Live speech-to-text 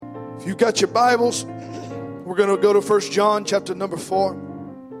If you've got your Bibles, we're going to go to 1 John chapter number 4.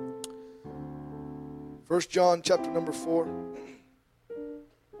 1 John chapter number 4.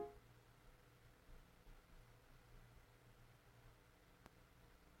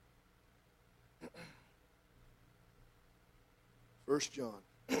 First John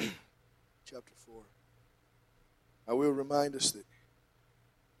chapter 4. I will remind us that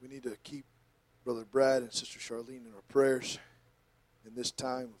we need to keep Brother Brad and Sister Charlene in our prayers in this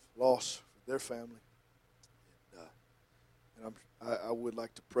time of loss for their family. And I would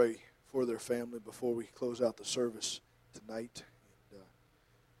like to pray for their family before we close out the service tonight.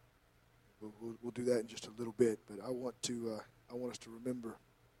 And we'll do that in just a little bit. But I want us to remember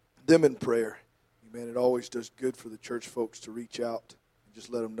them in prayer. Amen. It always does good for the church folks to reach out and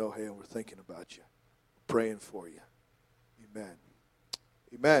just let them know, hey, we're thinking about you. We're praying for you. Amen.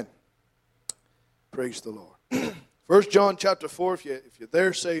 Amen. Praise the Lord. 1 John chapter 4, if you're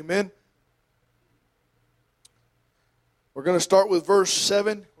there, say amen. We're going to start with verse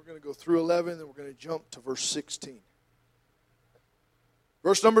 7. We're going to go through 11, then we're going to jump to verse 16.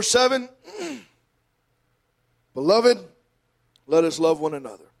 Verse number 7. Beloved, let us love one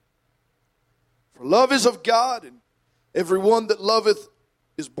another. For love is of God, and every one that loveth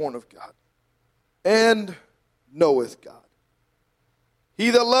is born of God, and knoweth God. He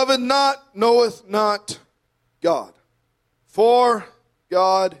that loveth not knoweth not God, for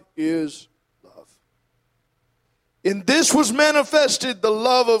God is love. In this was manifested the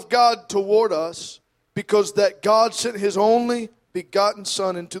love of God toward us, because that God sent his only begotten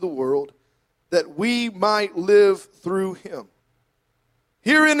Son into the world, that we might live through him.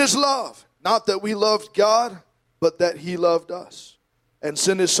 Herein is love, not that we loved God, but that he loved us, and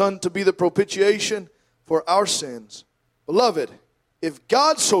sent his Son to be the propitiation for our sins. Beloved, if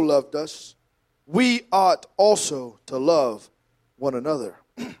God so loved us, we ought also to love one another.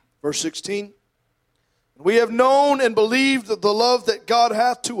 Verse 16. We have known and believed the love that God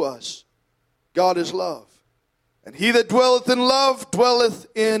hath to us. God is love. And he that dwelleth in love dwelleth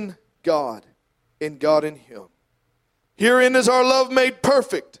in God in him. Herein is our love made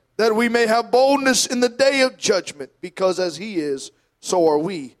perfect, that we may have boldness in the day of judgment, because as he is, so are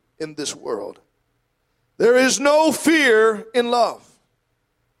we in this world. There is no fear in love,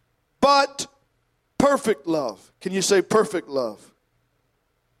 but perfect love. Can you say perfect love?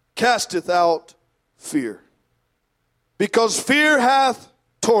 Casteth out fear. Because fear hath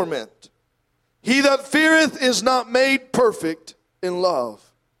torment. He that feareth is not made perfect in love.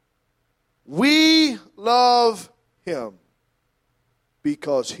 We love him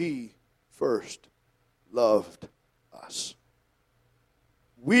because he first loved us.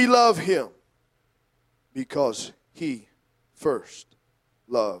 We love him because he first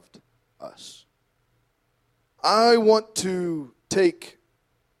loved us. I want to take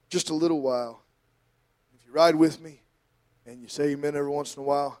just a little while. If you ride with me and you say amen every once in a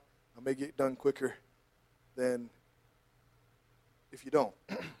while, I may get done quicker than if you don't.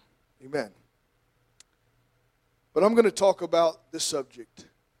 Amen. But I'm going to talk about this subject,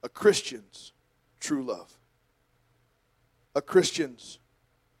 a Christian's true love. A Christian's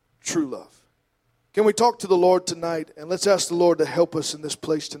true love. Can we talk to the Lord tonight? And let's ask the Lord to help us in this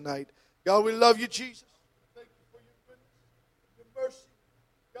place tonight. God, we love you, Jesus. Thank you for your goodness, your mercy.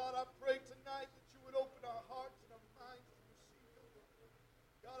 God, I pray tonight that you would open our hearts and our minds to receive your word.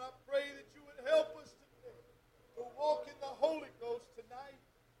 God, I pray that you would help us today to walk in the Holy Ghost tonight.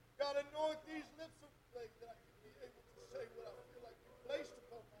 God, anoint these lips of clay that I can be able to say what I feel like you placed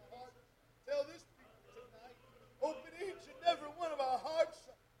upon my heart. Tell this people tonight, open each and every one of our hearts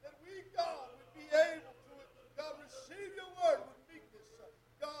that we, God, would be able to, God, receive your word with meekness,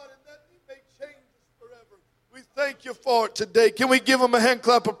 God, and that it may change us forever. We thank you for it today. Can we give them a hand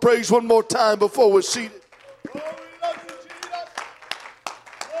clap of praise one more time before we're seated? Oh, we love you, Jesus.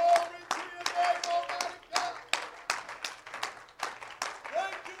 Glory to your name, Almighty God.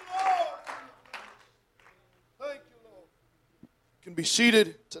 Thank you, Lord. Thank you, Lord. You can be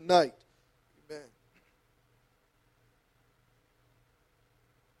seated tonight. Amen.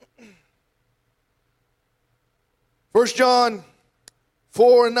 1 John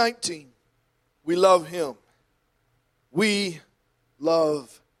 4:19. We love him. We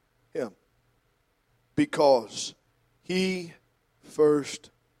love him because he first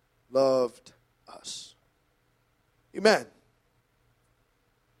loved us. Amen.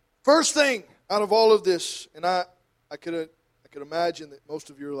 First thing out of all of this, and I could imagine that most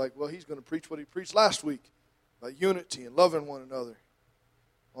of you are like, well, he's going to preach what he preached last week about unity and loving one another.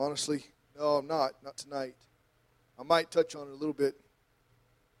 Honestly, no, I'm not. Not tonight. I might touch on it a little bit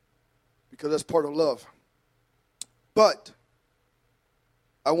because that's part of love. But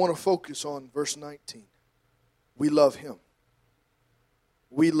I want to focus on verse 19. We love him.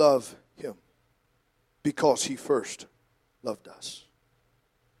 We love him because he first loved us.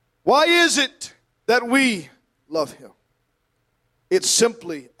 Why is it that we love him? It's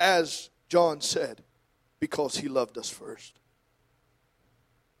simply, as John said, because he loved us first.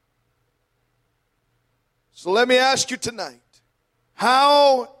 So let me ask you tonight,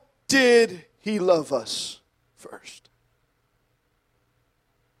 how did he love us first?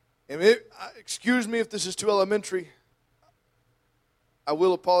 And excuse me if this is too elementary. I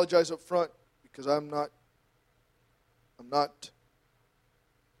will apologize up front because I'm not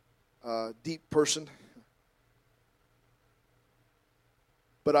a deep person.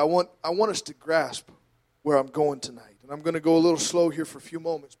 But I want us to grasp where I'm going tonight. And I'm going to go a little slow here for a few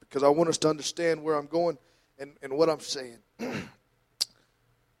moments because I want us to understand where I'm going and what I'm saying.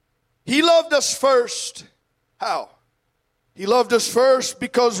 He loved us first. How? He loved us first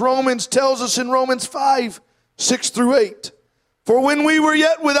because Romans tells us in Romans 5, 6 through 8, for when we were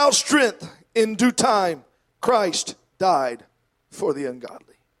yet without strength, in due time, Christ died for the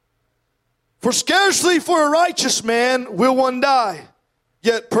ungodly. For scarcely for a righteous man will one die,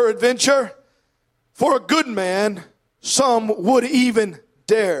 yet peradventure, for a good man, some would even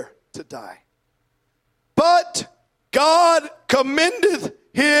dare to die. But God commendeth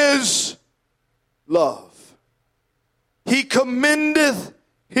his love. He commendeth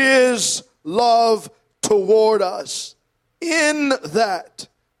his love toward us in that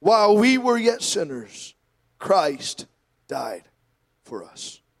while we were yet sinners, Christ died for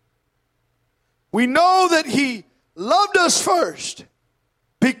us. We know that he loved us first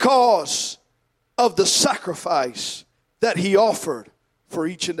because of the sacrifice that he offered for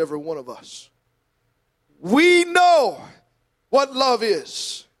each and every one of us. We know what love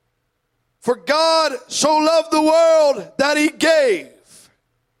is. For God so loved the world that he gave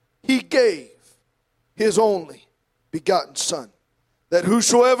his only begotten Son, that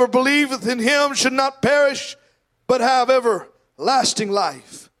whosoever believeth in him should not perish, but have everlasting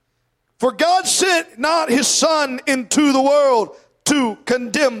life. For God sent not his Son into the world to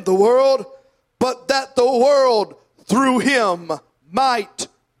condemn the world, but that the world through him might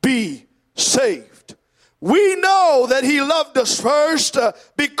be saved. We know that he loved us first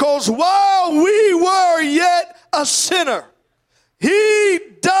because while we were yet a sinner, he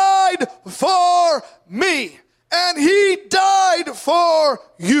died for me and he died for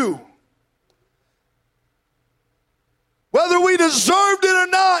you. Whether we deserved it or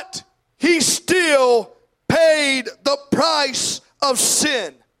not, he still paid the price of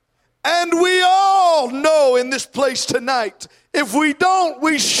sin. And we all know in this place tonight, if we don't,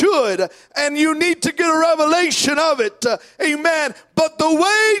 we should. And you need to get a revelation of it. Amen. But the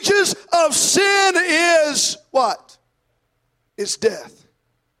wages of sin is what? It's death.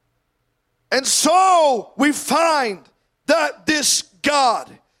 And so we find that this God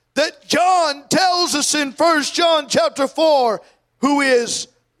that John tells us in 1 John chapter 4, who is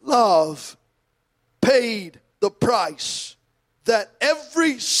love, paid the price that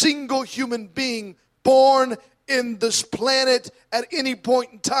every single human being born in this planet at any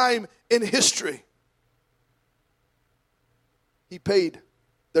point in time in history, he paid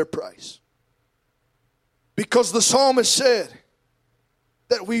their price. Because the psalmist said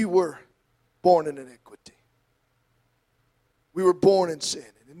that we were born in iniquity. We were born in sin.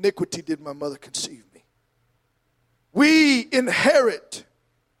 In iniquity did my mother conceive me. We inherit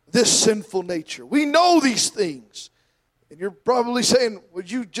this sinful nature. We know these things. And you're probably saying, would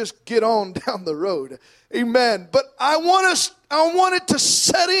you just get on down the road? Amen. But I want it to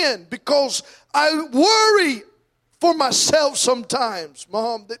set in because I worry for myself sometimes,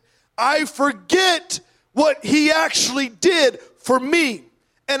 Mom, that I forget what he actually did for me.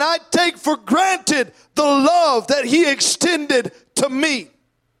 And I take for granted the love that he extended to me.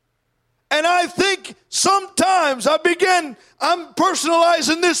 And I think sometimes I'm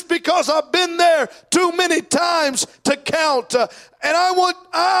personalizing this because I've been there too many times to count. And I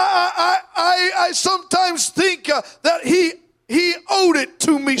sometimes think that he owed it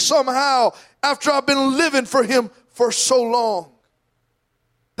to me somehow after I've been living for him for so long.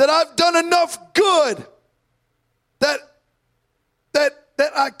 That I've done enough good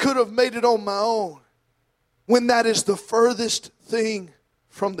that I could have made it on my own, when that is the furthest thing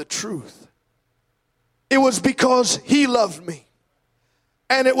from the truth. It was because he loved me.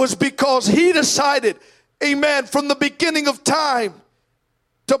 And it was because he decided, amen, from the beginning of time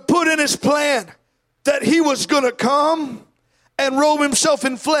to put in his plan that he was going to come and robe himself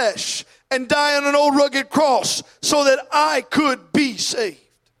in flesh and die on an old rugged cross so that I could be saved.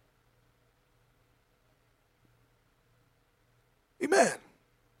 Amen.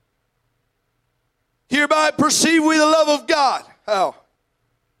 Hereby perceive we the love of God. How?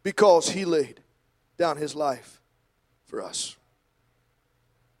 Because he laid down his life for us.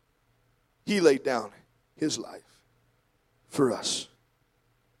 He laid down his life for us.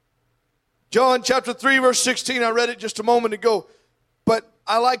 John chapter 3 verse 16, I read it just a moment ago, but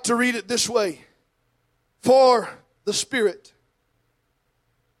I like to read it this way. For the Spirit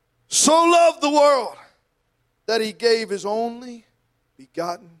so loved the world that he gave his only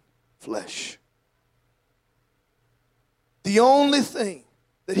begotten flesh. The only thing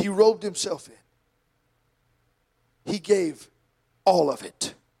that he robed himself in, he gave all of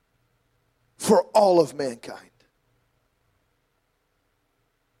it for all of mankind.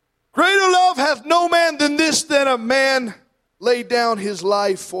 Greater love hath no man than this, than a man lay down his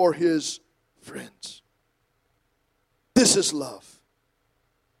life for his friends. This is love.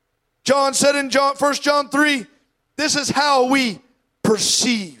 John said in 1 John 3, this is how we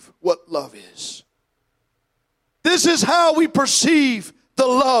perceive what love is. This is how we perceive the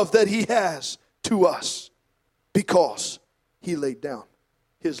love that he has to us, because he laid down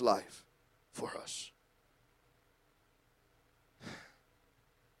his life for us.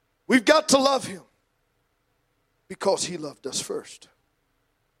 We've got to love him because he loved us first.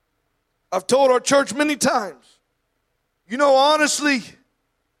 I've told our church many times, you know, honestly,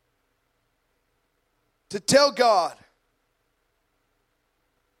 to tell God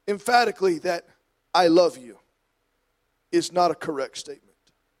emphatically that I love you is not a correct statement.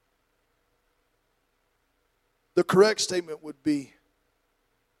 The correct statement would be,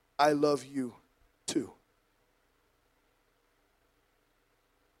 I love you too.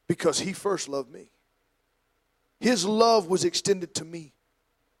 Because he first loved me. His love was extended to me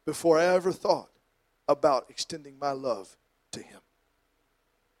before I ever thought about extending my love to him.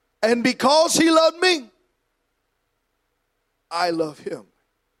 And because he loved me, I love him.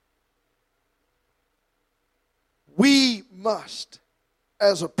 We must,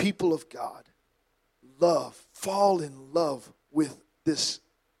 as a people of God, fall in love with this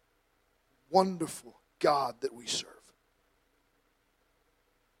wonderful God that we serve.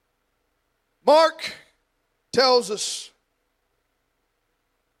 Mark tells us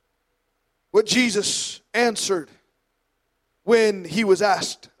what Jesus answered when he was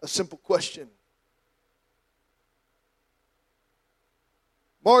asked a simple question.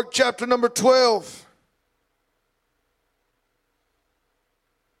 Mark chapter number 12.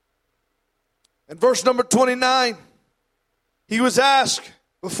 And verse number 29, he was asked,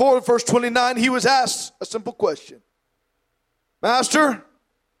 before verse 29, he was asked a simple question. Master,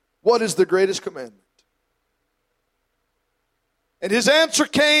 what is the greatest commandment? And his answer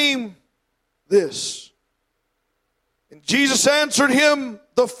came this. And Jesus answered him,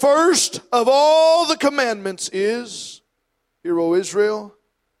 the first of all the commandments is, hear, O Israel,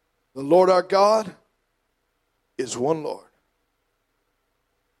 the Lord our God is one Lord.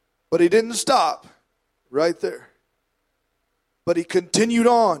 But he didn't stop right there. But he continued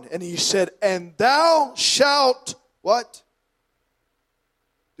on and he said, and thou shalt, what?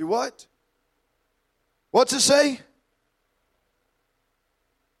 Do what? What's it say?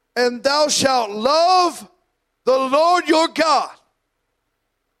 And thou shalt love the Lord your God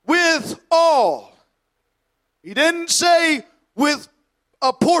with all. He didn't say with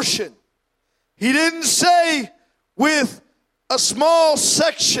a portion. He didn't say with a small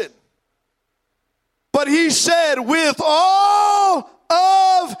section. But he said, with all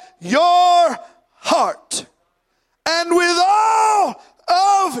of your heart, and with all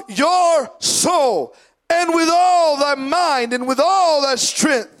of your soul, and with all thy mind, and with all thy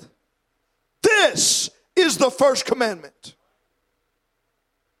strength. This is the first commandment.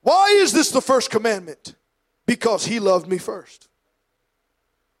 Why is this the first commandment? Because he loved me first.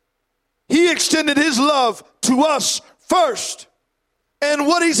 He extended his love to us first. And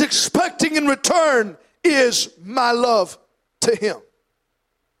what he's expecting in return is my love to him.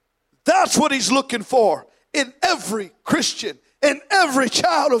 That's what he's looking for in every Christian, in every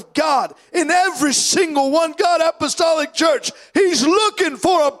child of God, in every single One God Apostolic Church. He's looking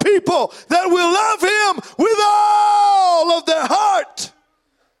for a people that will love him with all of their heart,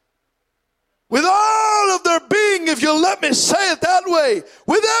 with all of their being, if you'll let me say it that way,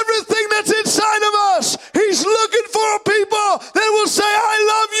 with everything that's inside of us. He's looking for a people that will say, I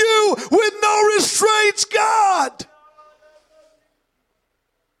love you with no restraints, God.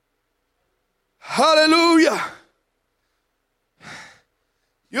 Hallelujah.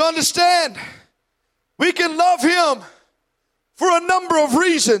 You understand? We can love him for a number of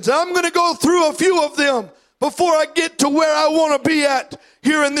reasons. I'm going to go through a few of them before I get to where I want to be at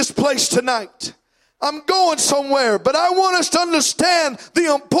here in this place tonight. I'm going somewhere, but I want us to understand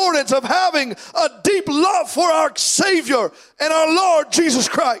the importance of having a deep love for our Savior and our Lord Jesus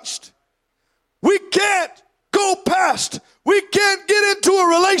Christ. We can't go past, we can't get into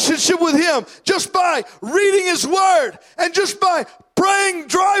a relationship with Him just by reading His Word and just by praying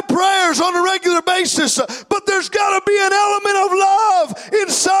dry prayers on a regular basis. But there's got to be an element of love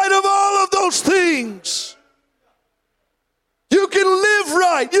inside of all of those things. You can live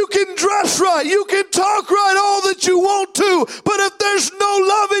right, you can dress right, you can talk right all that you want to, but if there's no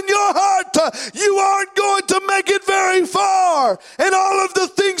love in your heart, you aren't going to make it very far. And all of the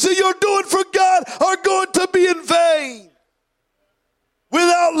things that you're doing for God are going to be in vain.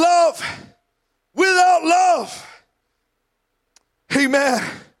 Without love, amen,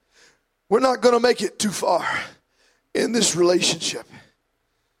 we're not going to make it too far in this relationship.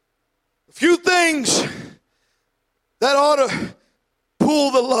 A few things that ought to pull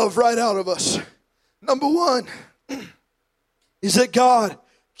the love right out of us. Number one is that God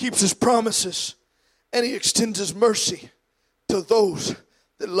keeps His promises and He extends His mercy to those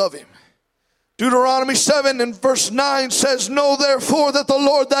that love Him. Deuteronomy 7 and verse 9 says, know therefore that the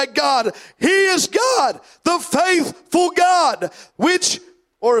Lord thy God, He is God, the faithful God, which,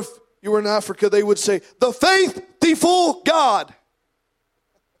 or if you were in Africa, they would say, the faithful God.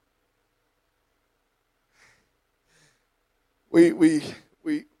 We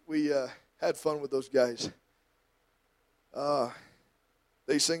had fun with those guys.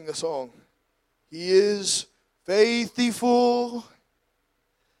 They sing the song, He is faithful.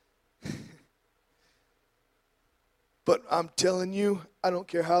 But I'm telling you, I don't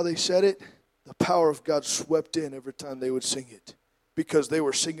care how they said it, the power of God swept in every time they would sing it. Because they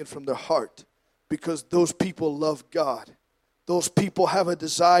were singing from their heart. Because those people love God. Those people have a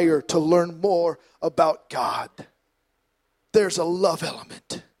desire to learn more about God. There's a love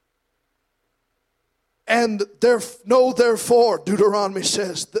element. And therefore, Deuteronomy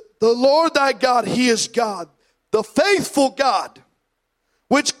says, the Lord thy God, He is God, the faithful God,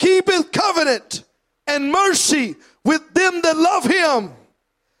 which keepeth covenant and mercy with them that love Him,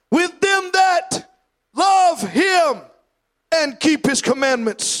 with them that love Him, and keep His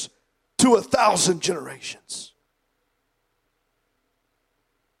commandments to 1,000 generations.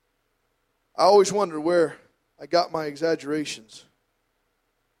 I always wondered where I got my exaggerations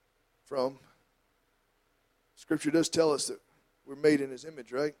from. Scripture does tell us that we're made in His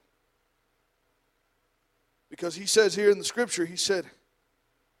image, right? Because He says here in the Scripture, He said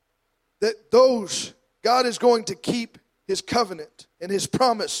that God is going to keep His covenant and His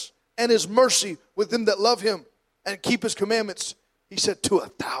promise and His mercy with them that love Him and keep His commandments. He said to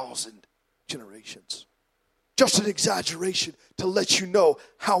 1,000 generations. Just an exaggeration to let you know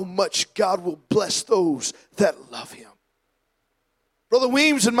how much God will bless those that love Him. Brother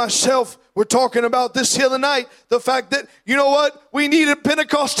Weems and myself were talking about this the other night. The fact that, you know what? We needed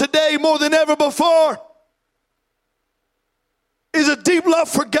Pentecost today more than ever before. Is a deep love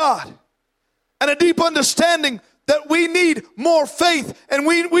for God. And a deep understanding that we need more faith. And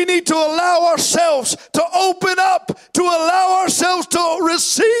we need to allow ourselves to open up. To allow ourselves to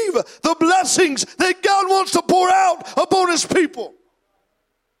receive the blessings that God wants to pour out upon His people.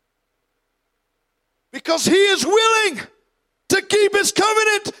 Because He is willing to keep His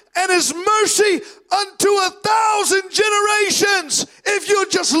covenant and His mercy unto 1,000 generations if you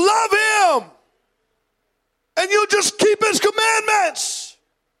just love Him and you just keep His commandments.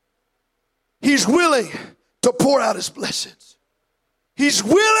 He's willing to pour out His blessings. He's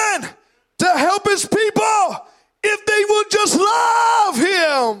willing to help His people if they will just love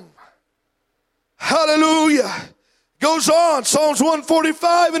Him. Hallelujah. Goes on, Psalms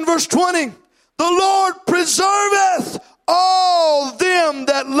 145 and verse 20. The Lord preserveth all them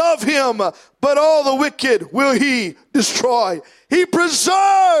that love Him, but all the wicked will He destroy. He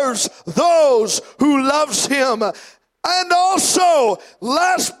preserves those who loves Him. And also,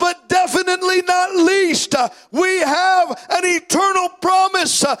 last but definitely not least, we have an eternal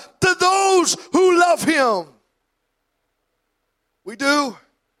promise to those who love Him. We do.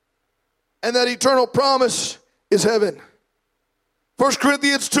 And that eternal promise is heaven. 1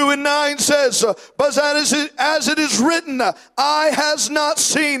 Corinthians 2 and 9 says, but as it is written, eye has not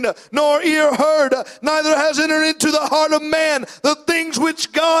seen, nor ear heard, neither has entered into the heart of man the things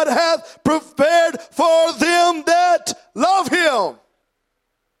which God hath prepared for them that love Him.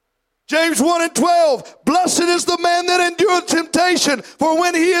 James 1 and 12, blessed is the man that endureth temptation, for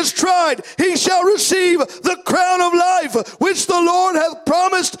when he is tried, he shall receive the crown of life, which the Lord hath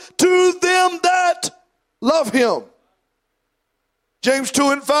promised to them that love Him. James 2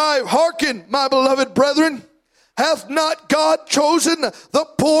 and 5, hearken, my beloved brethren, Hath not God chosen the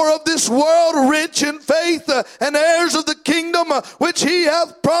poor of this world rich in faith and heirs of the kingdom which he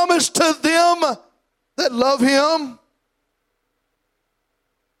hath promised to them that love him?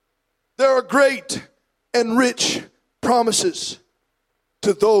 There are great and rich promises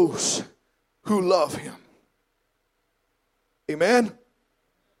to those who love him. Amen?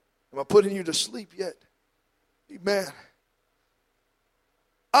 Am I putting you to sleep yet? Amen.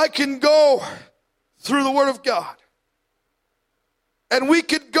 I can go through the Word of God, and we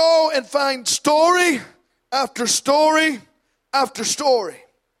could go and find story after story after story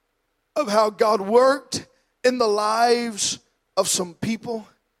of how God worked in the lives of some people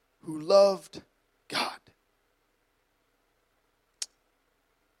who loved God.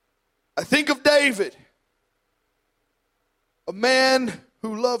 I think of David, a man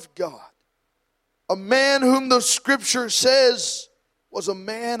who loved God, a man whom the scripture says was a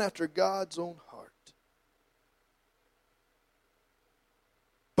man after God's own heart.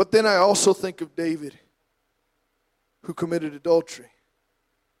 But then I also think of David, who committed adultery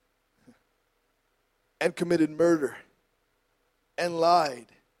and committed murder and lied.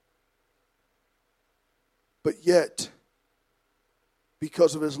 But yet,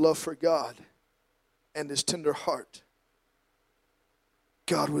 because of his love for God and his tender heart,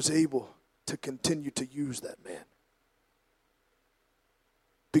 God was able to continue to use that man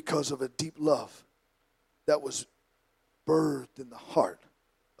because of a deep love that was birthed in the heart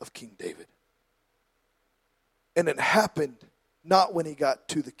of King David. And it happened not when he got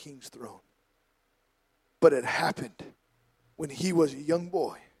to the king's throne, but it happened when he was a young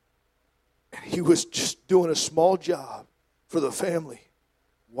boy and he was just doing a small job for the family,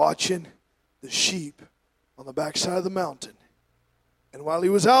 watching the sheep on the backside of the mountain. And while he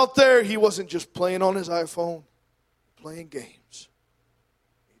was out there, he wasn't just playing on his iPhone, playing games.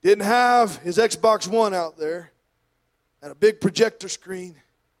 He didn't have his Xbox One out there and a big projector screen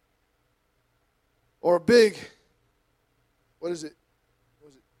or a big, what is it?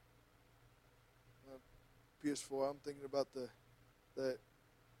 PS4. I'm thinking about the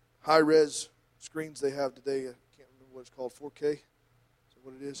high-res screens they have today. I can't remember what it's called, 4K. Is that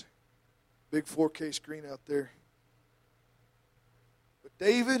what it is? Big 4K screen out there. But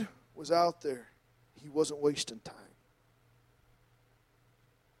David was out there. He wasn't wasting time.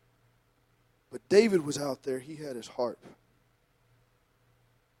 But David was out there. He had his harp.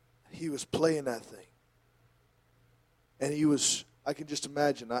 He was playing that thing. And he was, I can just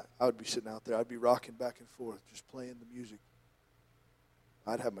imagine, I would be sitting out there. I'd be rocking back and forth, just playing the music.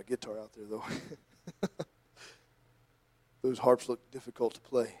 I'd have my guitar out there, though. Those harps look difficult to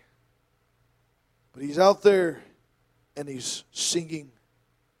play. But he's out there, and he's singing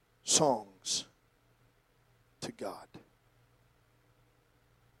songs to God.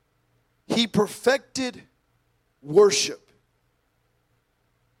 He perfected worship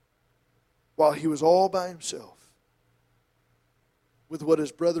while he was all by himself with what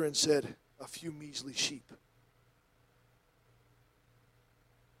his brethren said, a few measly sheep.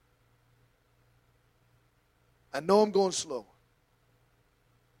 I know I'm going slow,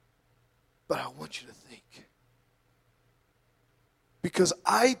 but I want you to think. Because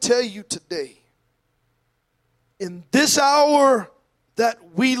I tell you today, in this hour that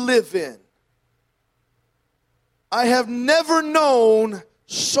we live in, I have never known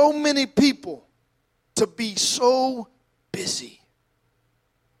so many people to be so busy.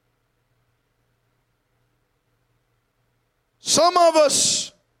 Some of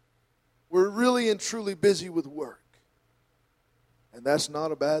us, we're really and truly busy with work. And that's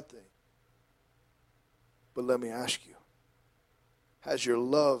not a bad thing. But let me ask you, has your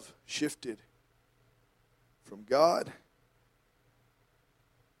love shifted from God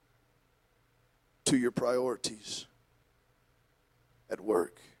to your priorities at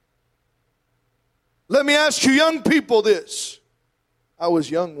work? Let me ask you young people this. I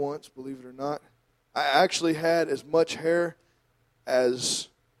was young once, believe it or not. I actually had as much hair as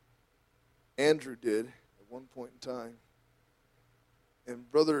Andrew did at one point in time. And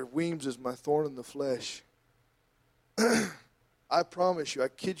Brother Weems is my thorn in the flesh. I promise you, I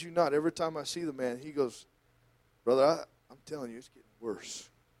kid you not, every time I see the man, he goes, "Brother, I'm telling you, it's getting worse."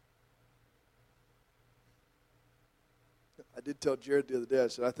 I did tell Jared the other day, I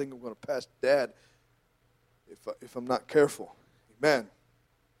said, I think I'm going to pass Dad if I'm not careful. Amen.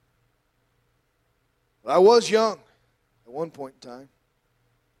 But I was young at one point in time.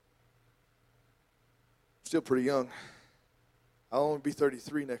 Still pretty young. I'll only be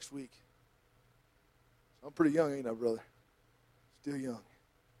 33 next week. I'm pretty young, ain't I, brother? Still young.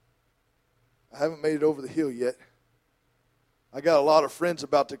 I haven't made it over the hill yet. I got a lot of friends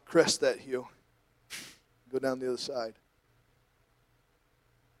about to crest that hill. go down the other side.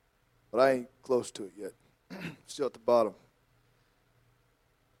 But I ain't close to it yet. Still at the bottom.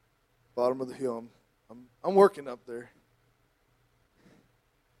 Bottom of the hill. I'm working up there.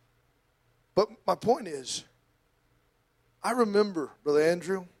 But my point is, I remember, Brother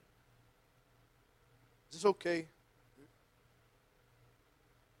Andrew, is this okay?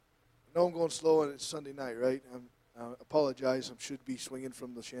 I know I'm going slow and it's Sunday night, right? I apologize. I should be swinging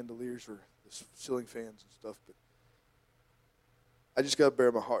from the chandeliers or the ceiling fans and stuff, but I just got to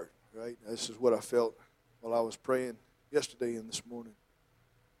bear my heart, right? This is what I felt while I was praying yesterday and this morning.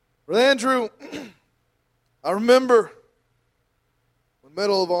 Brother Andrew, I remember when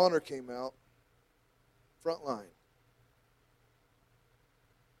Medal of Honor came out, front line,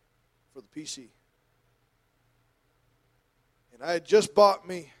 for the PC. And I had just bought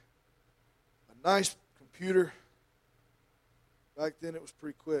me a nice computer. Back then it was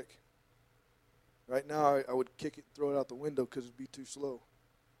pretty quick. Right now I would kick it and throw it out the window because it would be too slow.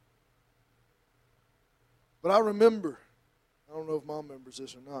 But I remember, I don't know if Mom remembers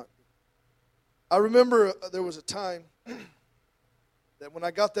this or not, I remember there was a time that when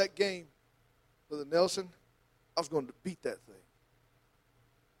I got that game for the Nelson, I was going to beat that thing.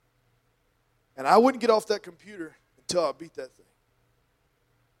 And I wouldn't get off that computer until I beat that thing.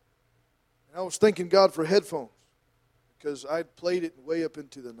 And I was thanking God for headphones because I'd played it way up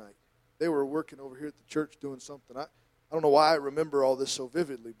into the night. They were working over here at the church doing something. I don't know why I remember all this so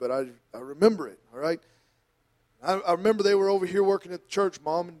vividly, but I remember it, all right? I remember they were over here working at the church,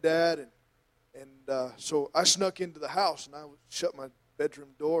 Mom and Dad, and so I snuck into the house, and I would shut my bedroom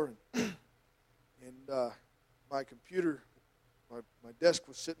door, and my computer, my desk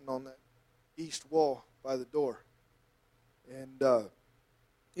was sitting on that east wall by the door. And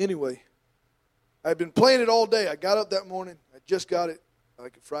anyway, I'd been playing it all day. I got up that morning. I just got it,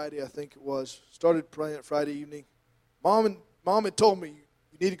 like Friday, I think it was. Started playing it Friday evening. Mom had told me,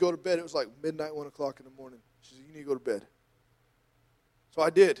 you need to go to bed. It was like midnight, 1 o'clock in the morning. She said, you need to go to bed. So I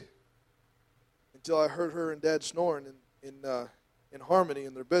did. Until I heard her and Dad snoring in harmony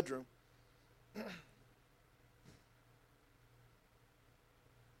in their bedroom.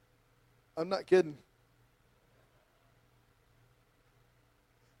 I'm not kidding.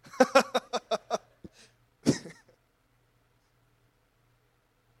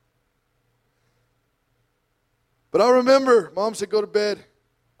 But I remember, Mom said, go to bed.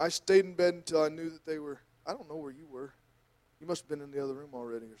 I stayed in bed until I knew that they were, I don't know where you were. You must have been in the other room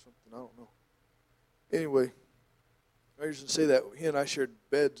already or something. I don't know. Anyway, I used to say that he and I shared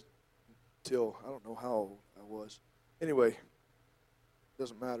beds till I don't know how old I was. Anyway,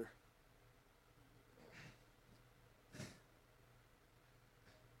 doesn't matter.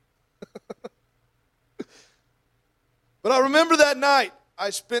 But I remember that night,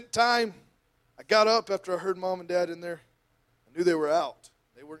 I spent time, I got up after I heard Mom and Dad in there. I knew they were out.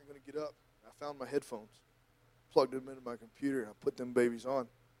 They weren't going to get up. I found my headphones, plugged them into my computer, and I put them babies on.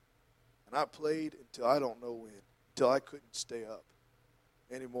 And I played until I don't know when, until I couldn't stay up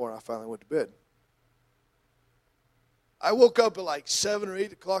anymore, and I finally went to bed. I woke up at like 7 or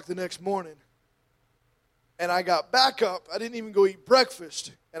 8 o'clock the next morning, and I got back up. I didn't even go eat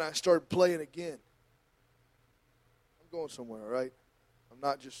breakfast, and I started playing again. I'm going somewhere, all right? I'm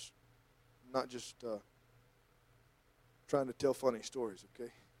not just trying to tell funny stories,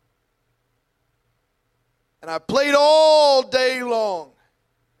 okay? And I played all day long.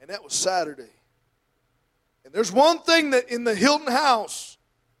 And that was Saturday. And there's one thing that in the Hilton house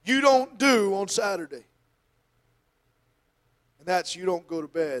you don't do on Saturday. And that's you don't go to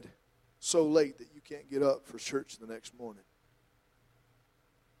bed so late that you can't get up for church the next morning.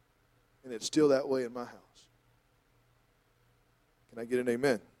 And it's still that way in my house. Can I get an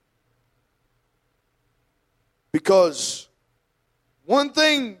amen? Because one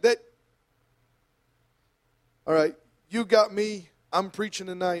thing that, all right, you got me. I'm preaching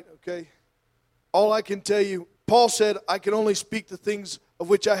tonight, okay? All I can tell you, Paul said, I can only speak the things of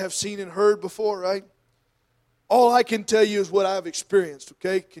which I have seen and heard before, right? All I can tell you is what I've experienced,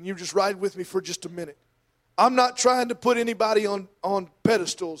 okay? Can you just ride with me for just a minute? I'm not trying to put anybody on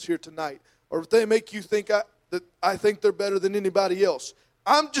pedestals here tonight, or if they make you think that I think they're better than anybody else.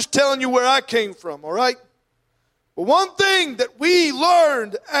 I'm just telling you where I came from, all right? But one thing that we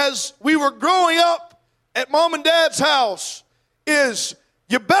learned as we were growing up at Mom and Dad's house is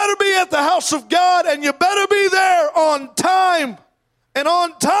you better be at the house of God and you better be there on time. And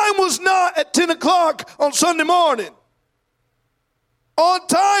on time was not at 10 o'clock on Sunday morning. On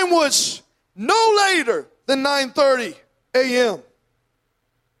time was no later than 9:30 a.m.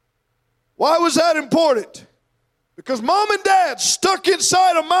 Why was that important? Because Mom and Dad stuck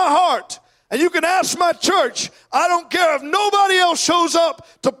inside of my heart And you can ask my church. I don't care if nobody else shows up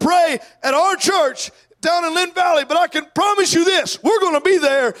to pray at our church down in Lynn Valley, but I can promise you this, we're going to be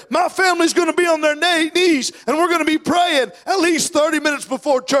there. My family's going to be on their knees, and we're going to be praying at least 30 minutes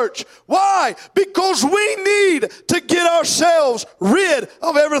before church. Why? Because we need to get ourselves rid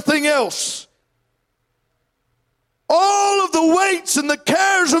of everything else. All of the weights and the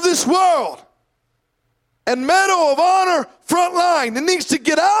cares of this world. And Medal of Honor Frontline, it needs to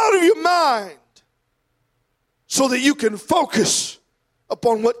get out of your mind so that you can focus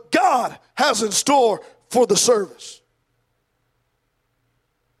upon what God has in store for the service.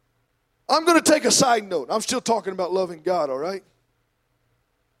 I'm going to take a side note. I'm still talking about loving God, all right?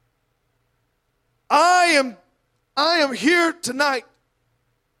 I am here tonight,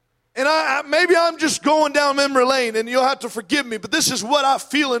 and maybe I'm just going down memory lane, and you'll have to forgive me, but this is what I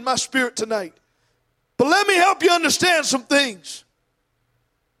feel in my spirit tonight. But let me help you understand some things.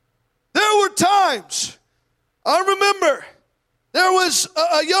 There were times, I remember, there was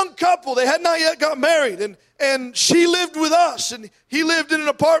a young couple. They had not yet got married, and she lived with us, and he lived in an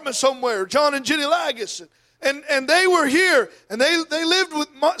apartment somewhere, John and Jenny Lagus. And they were here, and they lived with,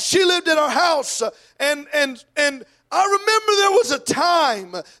 she lived at our house, and I remember there was a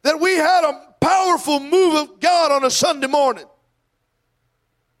time that we had a powerful move of God on a Sunday morning.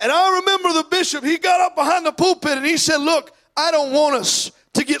 And I remember the bishop, he got up behind the pulpit and he said, look, I don't want us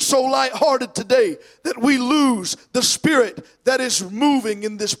to get so lighthearted today that we lose the spirit that is moving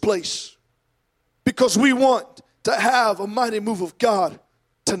in this place. Because we want to have a mighty move of God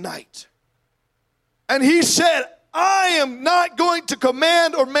tonight. And he said, I am not going to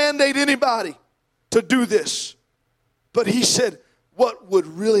command or mandate anybody to do this. But he said, what would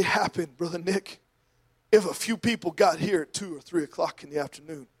really happen, Brother Nick, if a few people got here at 2 or 3 o'clock in the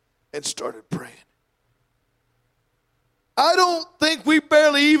afternoon and started praying? I don't think we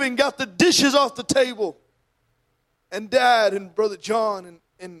barely even got the dishes off the table. And Dad and Brother John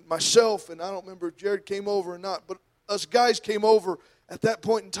and myself, and I don't remember if Jared came over or not, but us guys came over at that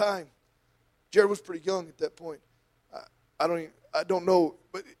point in time. Jared was pretty young at that point. I don't know,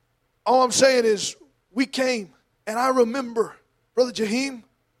 but all I'm saying is we came, and I remember, Brother Jaheim,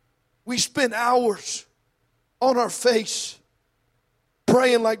 we spent hours on our face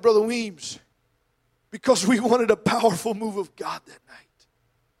praying like Brother Weems because we wanted a powerful move of God that night.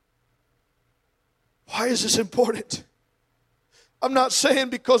 Why is this important? I'm not saying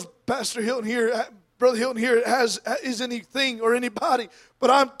because Pastor Hilton here, Brother Hilton here is anything or anybody, but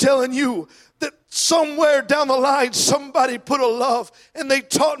I'm telling you that somewhere down the line somebody put a love and they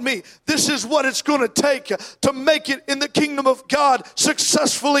taught me this is what it's going to take to make it in the kingdom of God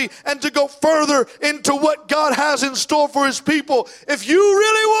successfully and to go further into what God has in store for his people. If you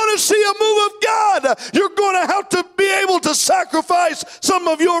really want to see a move of God, you're going to have to be able to sacrifice some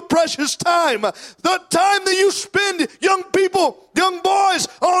of your precious time. The time that you spend, young people, young boys,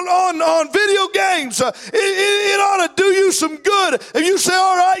 on video games, it ought to do you some good. If you say,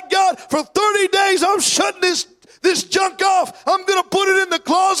 all right, God, for 30 days I'm shutting this junk off. I'm going to put it in the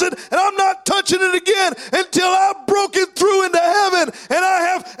closet and I'm not touching it again until I've broken through into heaven and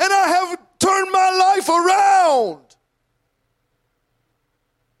I have turned my life around.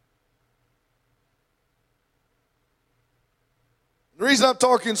 The reason I'm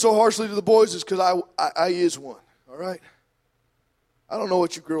talking so harshly to the boys is because I is one, all right? I don't know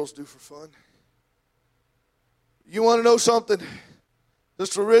what you girls do for fun. You want to know something?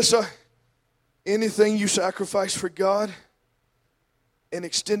 Sister Larissa, anything you sacrifice for God in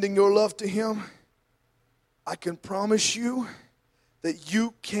extending your love to him, I can promise you that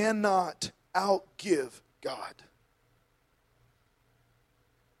you cannot outgive God.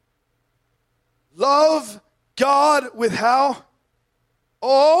 Love God with how?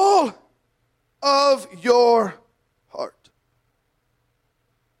 All of your heart.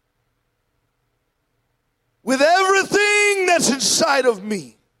 With everything that's inside of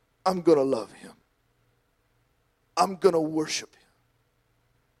me, I'm going to love him. I'm going to worship him.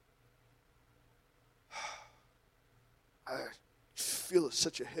 I feel it's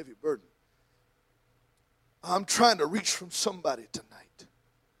such a heavy burden. I'm trying to reach from somebody tonight.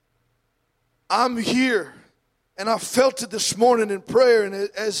 I'm here, and I felt it this morning in prayer, and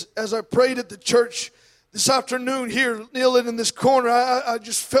as I prayed at the church this afternoon here, kneeling in this corner, I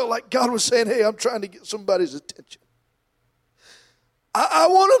just felt like God was saying, hey, I'm trying to get somebody's attention. I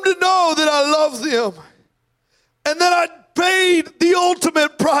want them to know that I love them and that I paid the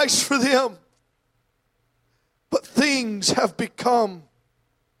ultimate price for them. But things have become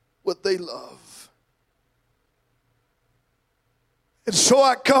what they love. And so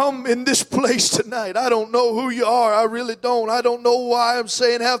I come in this place tonight. I don't know who you are. I really don't. I don't know why I'm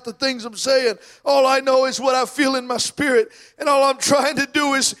saying half the things I'm saying. All I know is what I feel in my spirit. And all I'm trying to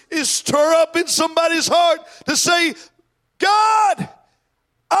do is stir up in somebody's heart to say, God,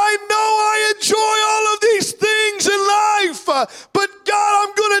 I know I enjoy all of these things in life, but God,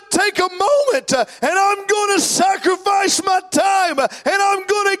 I'm going to take a moment and I'm going to sacrifice my time and I'm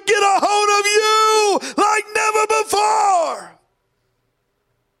going to get a hold of you like never before.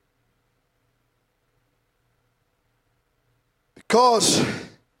 Because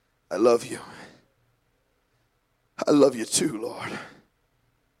I love you. I love you too, Lord.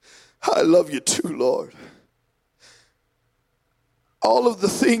 I love you too, Lord. All of the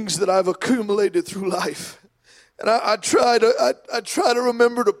things that I've accumulated through life, and I try to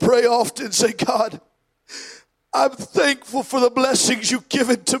remember to pray often, say, God, I'm thankful for the blessings you've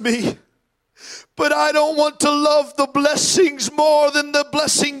given to me, but I don't want to love the blessings more than the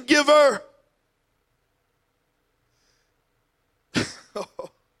blessing giver.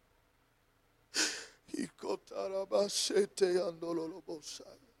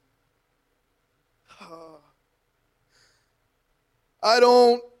 I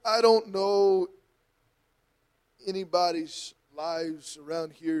don't know anybody's lives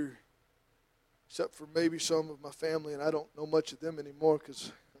around here except for maybe some of my family, and I don't know much of them anymore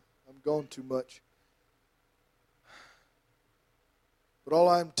because I'm gone too much. But all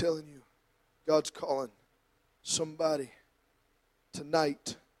I'm telling you, God's calling somebody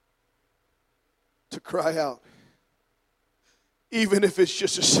tonight to cry out, even if it's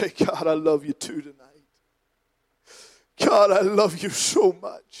just to say, God, I love you too tonight. God, I love you so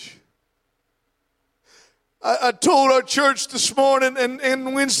much. I told our church this morning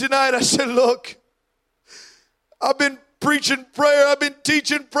and Wednesday night, I said, look, I've been preaching prayer, I've been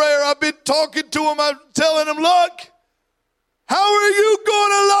teaching prayer, I've been talking to them, I'm telling them, look, how are you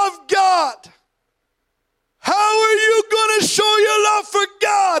going to love God? How are you going to show your love for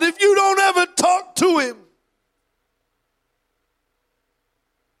God if you don't ever talk to Him?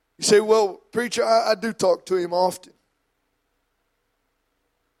 You say, well, preacher, I do talk to Him often.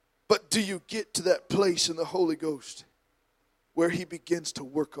 But do you get to that place in the Holy Ghost where He begins to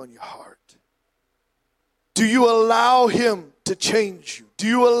work on your heart? Do you allow Him to change you? Do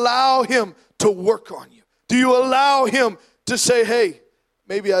you allow Him to work on you? Do you allow Him to say, hey,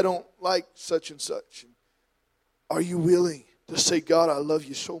 maybe I don't like such and such? Are you willing to say, God, I love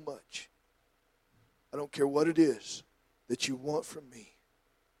you so much. I don't care what it is that you want from me.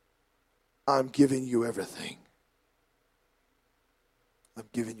 I'm giving you everything. I'm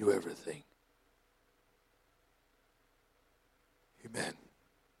giving you everything. Amen.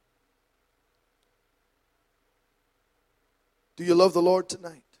 Do you love the Lord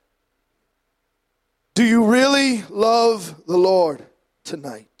tonight? Do you really love the Lord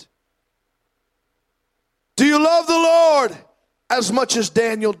tonight? Do you love the Lord as much as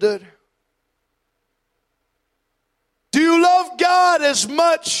Daniel did? Do you love God as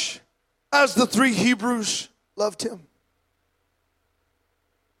much as the 3 Hebrews loved Him?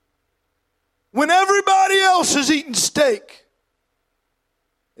 When everybody else is eating steak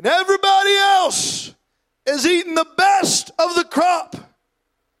and everybody else is eating the best of the crop,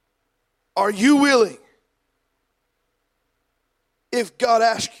 are you willing, if God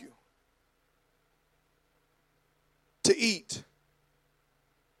asks you, to eat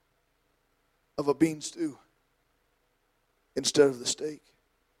of a bean stew instead of the steak?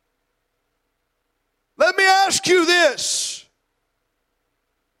 Let me ask you this.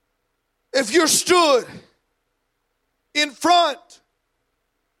 If you're stood in front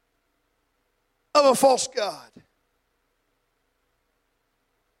of a false god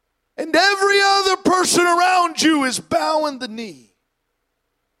and every other person around you is bowing the knee,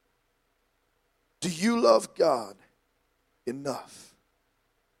 do you love God enough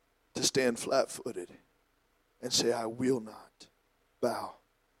to stand flat-footed and say, I will not bow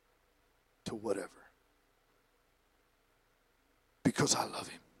to whatever, because I love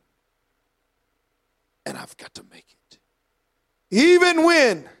Him and I've got to make it, even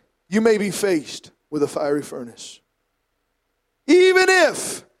when you may be faced with a fiery furnace, even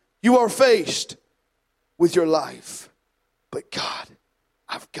if you are faced with your life? But God,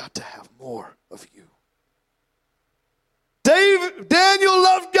 I've got to have more of you. Daniel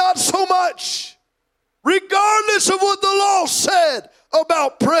loved God so much, regardless of what the law said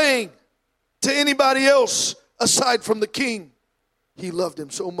about praying to anybody else aside from the king. He loved him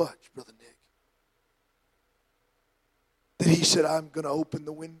so much, Brother Nick, that he said, I'm going to open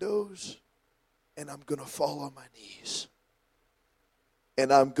the windows and I'm going to fall on my knees.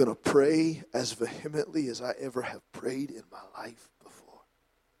 And I'm going to pray as vehemently as I ever have prayed in my life before.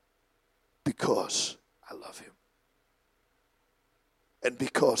 because I love him. And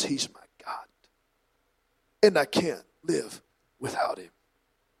because he's my God. And I can't live without him.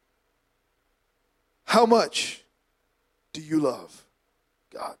 How much do you love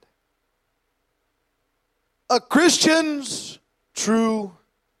God? A Christian's true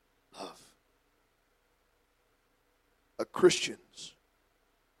love. A Christian's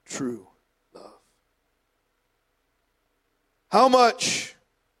true love. How much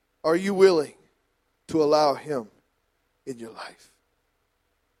are you willing to allow him in your life?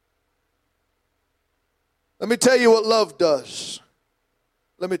 Let me tell you what love does.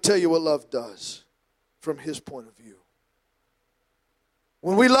 Let me tell you what love does from his point of view.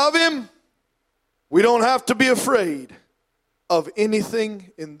 When we love him, we don't have to be afraid of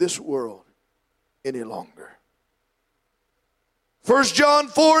anything in this world any longer. 1 John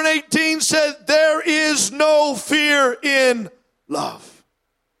 4:18 said, there is no fear in love.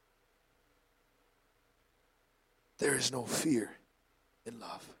 There is no fear in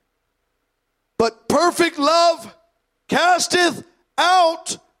love. But perfect love casteth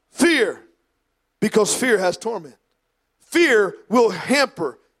out fear, because fear has torment. Fear will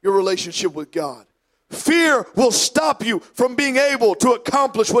hamper your relationship with God. Fear will stop you from being able to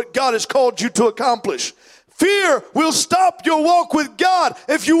accomplish what God has called you to accomplish. Fear will stop your walk with God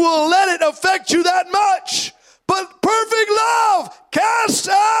if you will let it affect you that much. But perfect love casts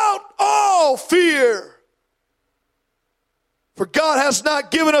out all fear. For God has not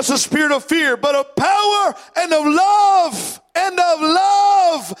given us a spirit of fear, but of power and of love, and of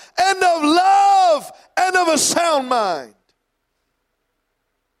love, and of love, and of a sound mind.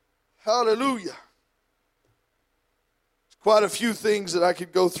 Hallelujah. There's quite a few things that I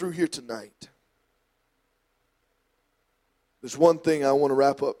could go through here tonight. There's one thing I want to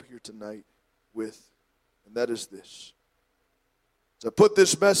wrap up here tonight with, and that is this. As I put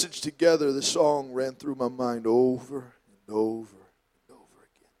this message together, this song ran through my mind over and over and over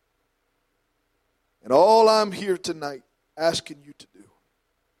again. And all I'm here tonight asking you to do,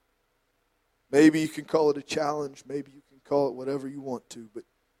 maybe you can call it a challenge, maybe you can call it whatever you want to, but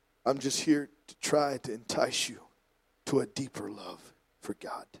I'm just here to try to entice you to a deeper love for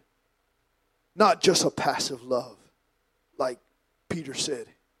God. Not just a passive love, like Peter said,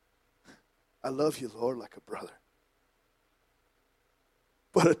 I love you, Lord, like a brother.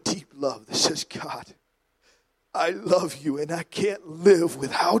 But a deep love that says, God, I love you and I can't live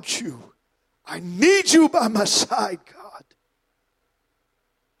without you. I need you by my side, God.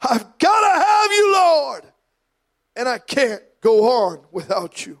 I've got to have you, Lord. And I can't go on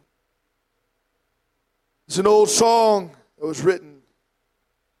without you. It's an old song that was written.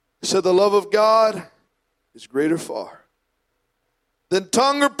 It said, the love of God is greater far than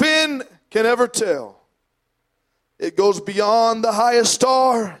tongue or pen can ever tell. It goes beyond the highest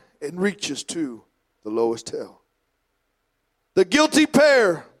star and reaches to the lowest hell. The guilty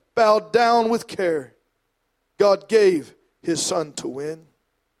pair bowed down with care. God gave his son to win.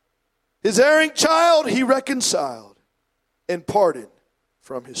 His erring child he reconciled and pardoned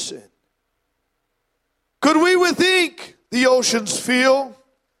from his sin. Could we with ink the oceans fill,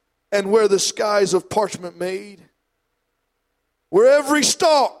 and where the skies of parchment made, where every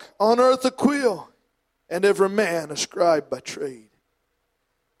stalk on earth a quill, and every man a scribe by trade,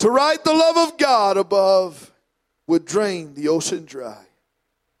 to write the love of God above would drain the ocean dry,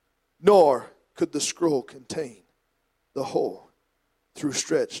 nor could the scroll contain the whole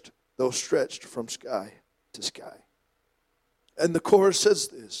though stretched from sky to sky. And the chorus says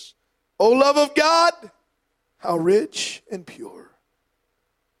this, O love of God, how rich and pure,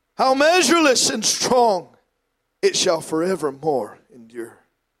 how measureless and strong, it shall forevermore endure.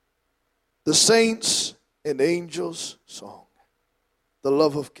 The saints and angels' song, the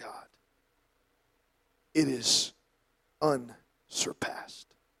love of God, it is unsurpassed.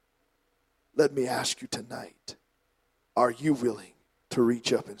 Let me ask you tonight, are you willing to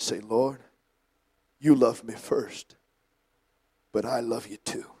reach up and say, Lord, you love me first, but I love you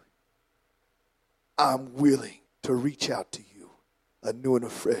too. I'm willing to reach out to you anew and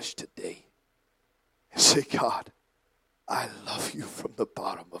afresh today and say, God, I love you from the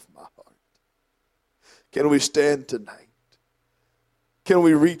bottom of my heart. Can we stand tonight? Can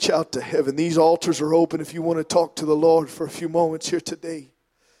we reach out to heaven? These altars are open if you want to talk to the Lord for a few moments here today.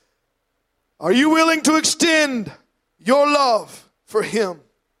 Are you willing to extend your love for him?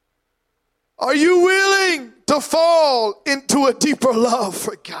 Are you willing to fall into a deeper love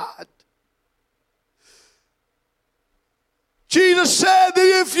for God? Jesus said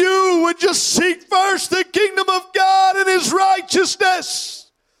that if you would just seek first the kingdom of God and his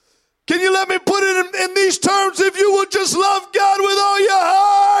righteousness, can you let me put it in these terms? If you would just love God with all your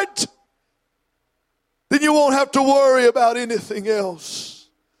heart have to worry about anything else.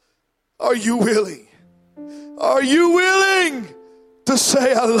 Are you willing? Are you willing to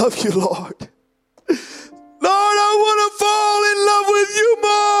say, I love you, Lord? Lord, I want to fall in love with you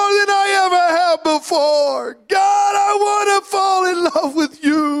more than I ever have before. God, I want to fall in love with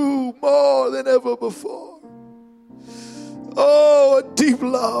you more than ever before. Oh, a deep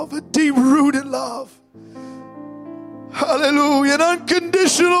love, a deep-rooted love. Hallelujah, an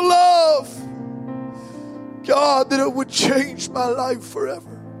unconditional love. God, that it would change my life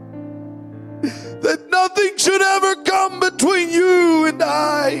forever. That nothing should ever come between you and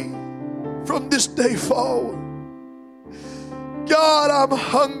I from this day forward. God, I'm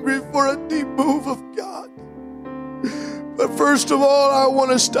hungry for a deep move of God. But first of all, I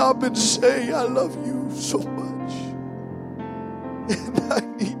want to stop and say, I love you so much. And I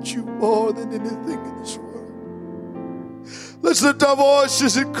need you more than anything in this world. Let's lift our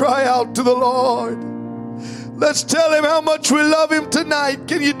voices and cry out to the Lord. Let's tell him how much we love him tonight.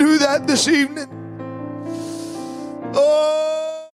 Can you do that this evening? Oh.